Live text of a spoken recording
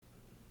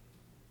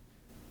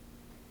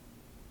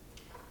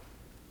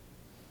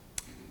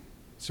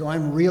So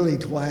I'm really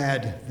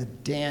glad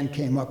that Dan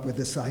came up with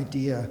this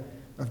idea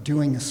of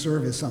doing a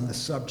service on the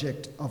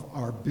subject of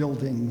our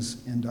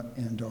buildings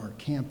and our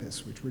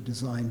campus, which were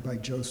designed by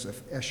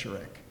Joseph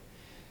Escherich.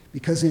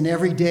 Because in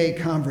everyday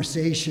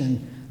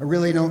conversation, I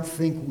really don't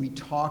think we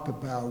talk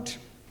about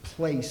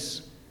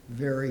place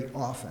very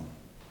often.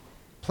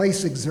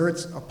 Place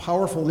exerts a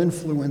powerful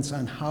influence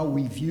on how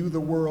we view the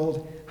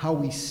world, how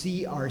we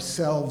see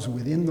ourselves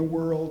within the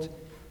world,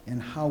 and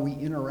how we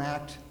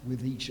interact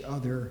with each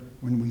other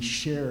when we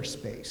share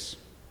space.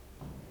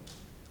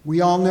 We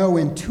all know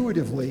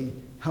intuitively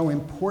how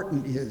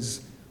important it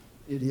is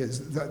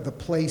the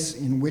place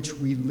in which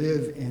we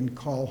live and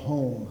call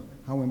home,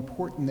 how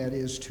important that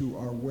is to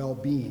our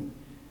well-being.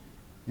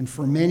 And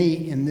for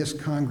many in this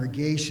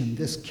congregation,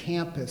 this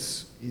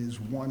campus is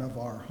one of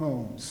our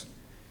homes.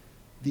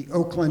 The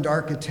Oakland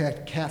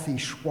architect Kathy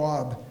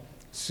Schwab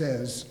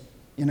says,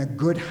 "In a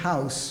good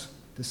house,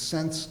 the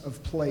sense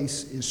of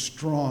place is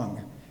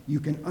strong. You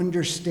can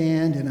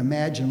understand and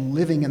imagine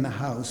living in the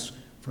house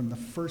from the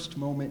first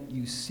moment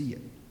you see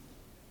it."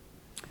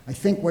 I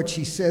think what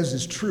she says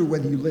is true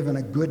whether you live in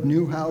a good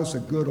new house, a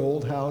good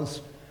old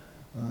house,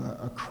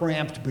 a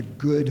cramped but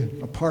good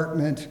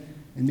apartment,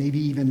 and maybe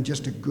even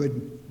just a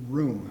good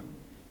room.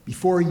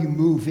 Before you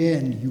move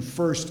in, you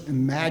first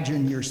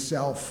imagine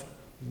yourself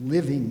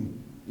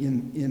living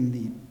in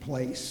the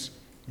place,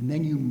 and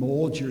then you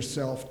mold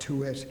yourself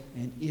to it,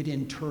 and it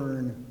in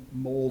turn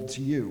molds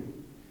you.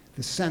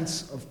 The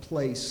sense of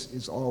place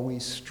is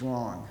always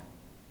strong.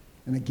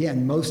 And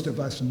again, most of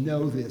us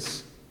know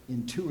this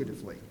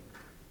intuitively.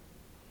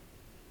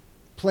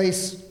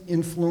 Place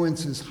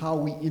influences how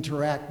we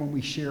interact when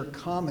we share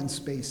common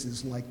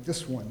spaces like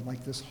this one,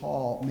 like this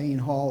hall, main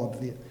hall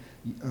of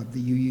the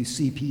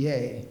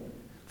UUCPA.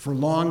 For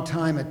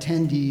longtime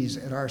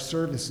attendees at our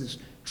services,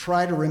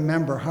 try to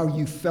remember how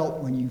you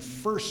felt when you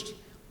first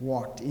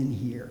walked in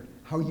here,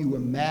 how you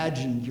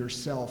imagined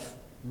yourself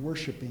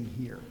worshiping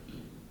here,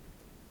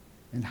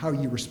 and how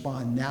you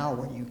respond now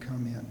when you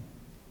come in.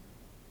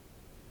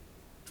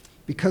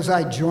 Because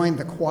I joined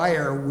the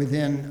choir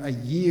within a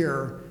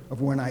year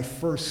of when I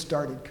first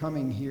started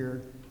coming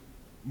here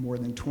more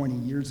than 20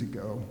 years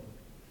ago,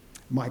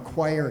 my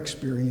choir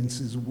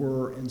experiences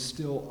were and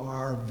still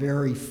are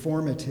very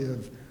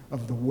formative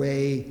of the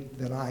way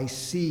that I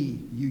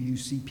see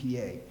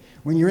UUCPA.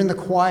 When you're in the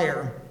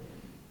choir,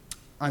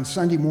 on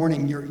Sunday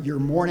morning, your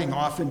morning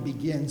often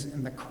begins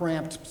in the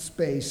cramped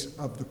space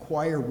of the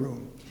choir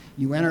room.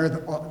 You enter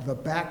the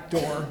back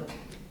door,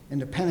 and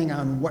depending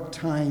on what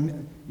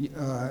time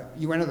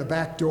you enter the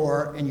back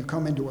door, and you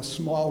come into a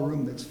small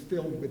room that's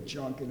filled with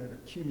junk, and it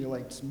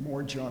accumulates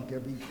more junk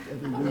every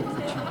week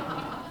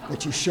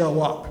that you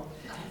show up.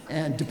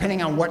 And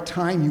depending on what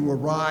time you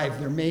arrive,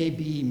 there may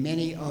be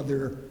many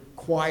other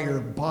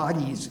choir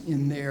bodies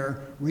in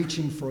there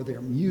reaching for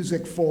their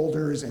music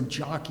folders and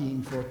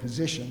jockeying for a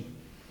position.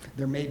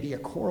 There may be a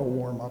choral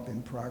warm-up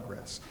in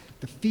progress.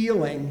 The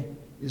feeling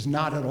is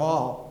not at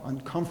all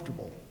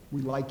uncomfortable.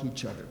 We like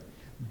each other,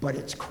 but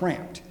it's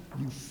cramped.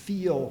 You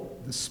feel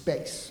the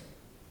space.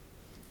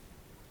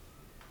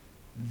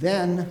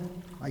 Then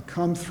I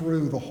come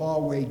through the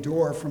hallway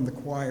door from the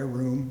choir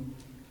room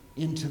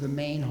into the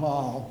main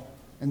hall,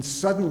 and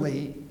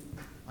suddenly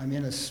I'm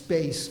in a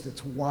space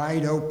that's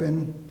wide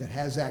open, that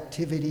has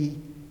activity,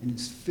 and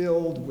is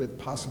filled with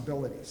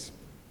possibilities.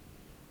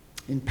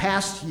 In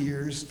past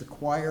years, the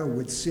choir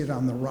would sit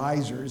on the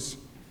risers.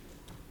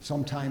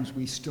 Sometimes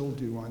we still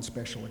do on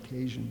special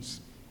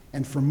occasions.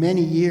 And for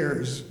many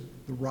years,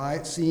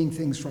 seeing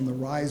things from the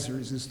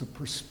risers is the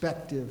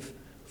perspective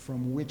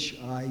from which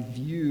I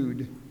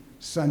viewed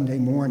Sunday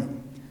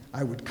morning.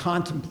 I would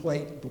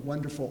contemplate the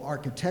wonderful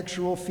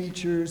architectural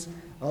features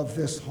of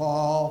this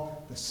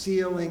hall, the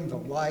ceiling, the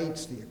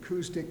lights, the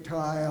acoustic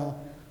tile.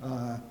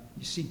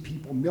 You see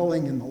people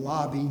milling in the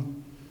lobby.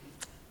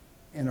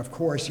 And of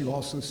course, you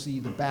also see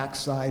the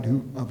backside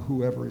of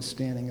whoever is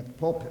standing at the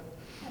pulpit.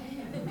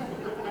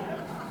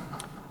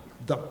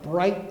 The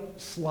bright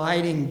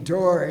sliding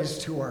doors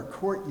to our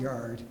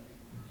courtyard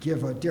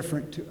give a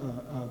different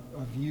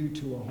a view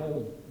to a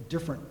whole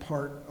different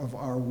part of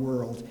our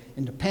world.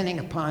 And depending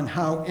upon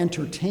how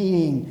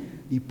entertaining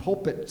the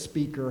pulpit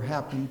speaker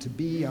happened to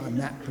be on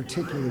that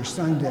particular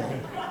Sunday,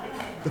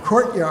 the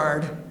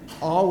courtyard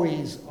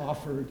always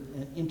offered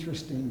an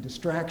interesting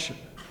distraction,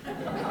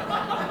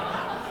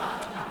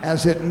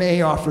 as it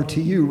may offer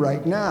to you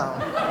right now.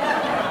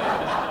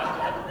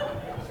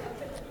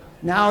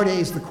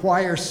 Nowadays, the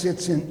choir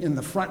sits in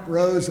the front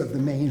rows of the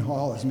main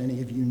hall, as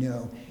many of you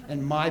know,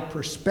 and my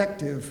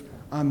perspective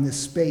on this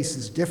space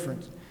is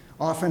different.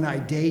 Often I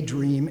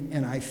daydream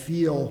and I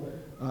feel,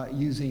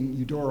 using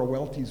Eudora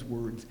Welty's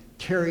words,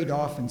 carried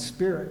off in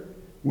spirit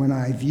when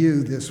I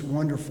view this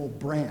wonderful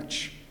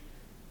branch.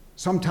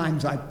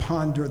 Sometimes I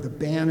ponder the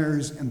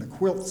banners and the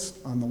quilts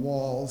on the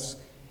walls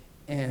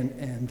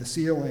and the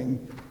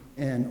ceiling,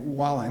 and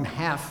while I'm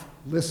half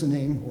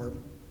listening, or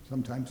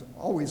sometimes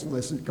always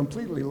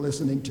completely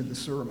listening to the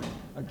sermon,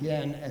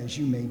 again, as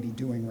you may be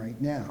doing right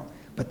now.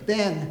 But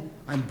then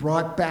I'm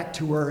brought back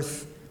to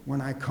earth when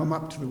I come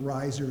up to the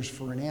risers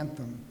for an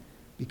anthem,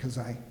 because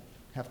I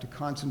have to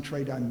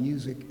concentrate on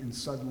music, and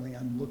suddenly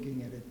I'm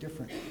looking at a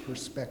different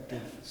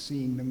perspective,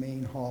 seeing the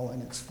main hall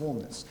in its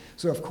fullness.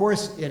 So of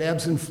course it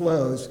ebbs and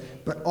flows,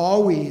 but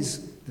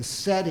always the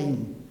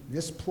setting,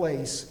 this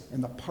place,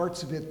 and the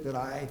parts of it that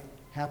I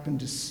happen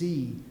to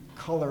see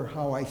color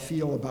how I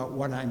feel about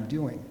what I'm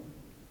doing.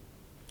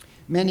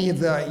 Many of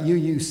the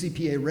UU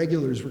CPA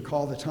regulars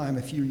recall the time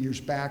a few years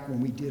back when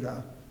we did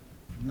a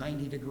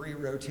 90-degree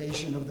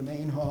rotation of the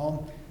main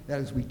hall. That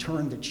is, we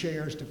turned the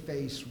chairs to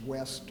face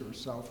west or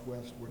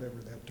southwest, whatever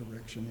that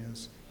direction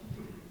is.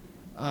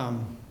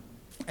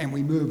 And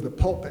we moved the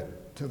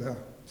pulpit to the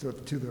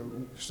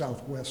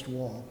southwest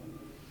wall.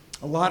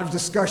 A lot of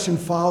discussion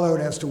followed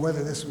as to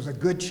whether this was a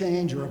good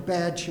change or a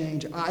bad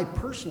change. I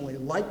personally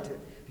liked it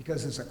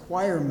because as a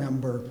choir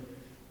member,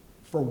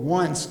 for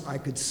once I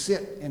could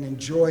sit and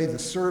enjoy the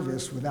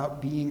service without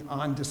being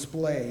on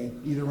display,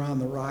 either on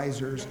the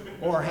risers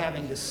or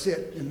having to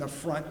sit in the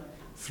front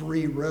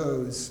 3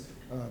 rows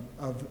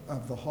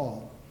of the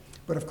hall.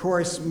 But of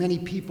course, many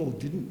people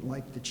didn't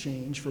like the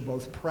change for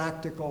both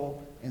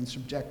practical and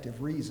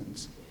subjective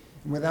reasons.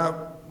 And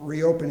without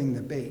reopening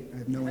the debate, I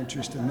have no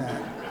interest in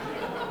that.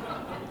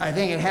 I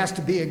think it has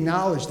to be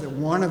acknowledged that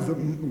one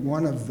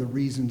of the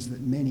reasons that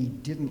many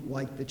didn't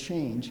like the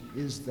change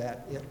is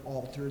that it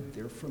altered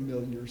their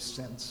familiar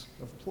sense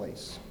of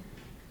place,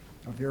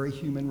 a very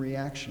human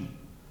reaction.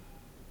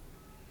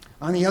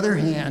 On the other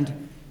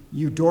hand,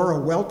 Eudora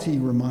Welty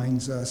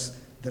reminds us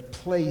that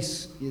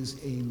place is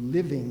a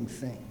living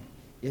thing.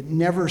 It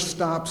never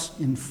stops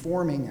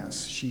informing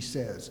us, she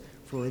says,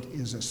 for it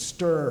is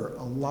astir,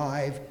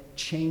 alive,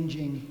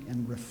 changing,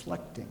 and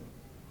reflecting.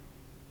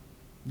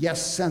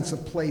 Yes, sense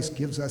of place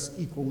gives us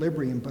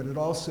equilibrium, but it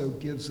also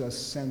gives us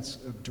sense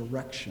of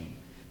direction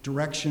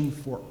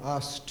for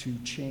us to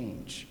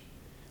change.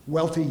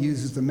 Welty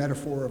uses the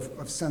metaphor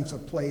of sense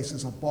of place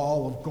as a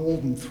ball of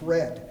golden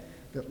thread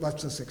that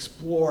lets us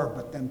explore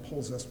but then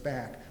pulls us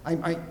back.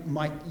 I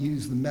might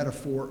use the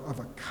metaphor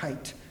of a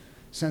kite.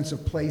 Sense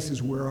of place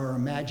is where our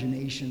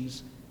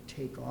imaginations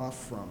take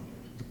off from,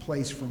 the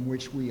place from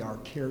which we are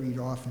carried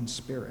off in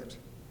spirit.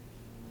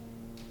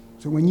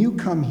 So when you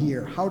come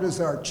here, how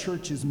does our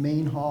church's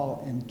main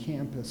hall and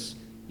campus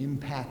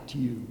impact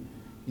you,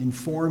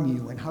 inform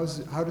you, and how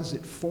does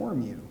it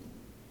form you?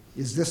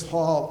 Is this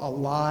hall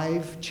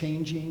alive,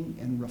 changing,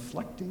 and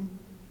reflecting?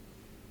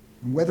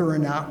 And whether or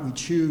not we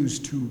choose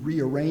to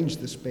rearrange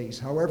the space,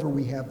 however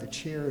we have the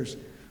chairs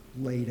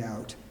laid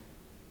out,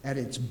 at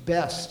its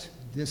best,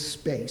 this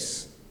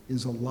space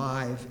is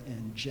alive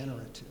and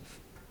generative.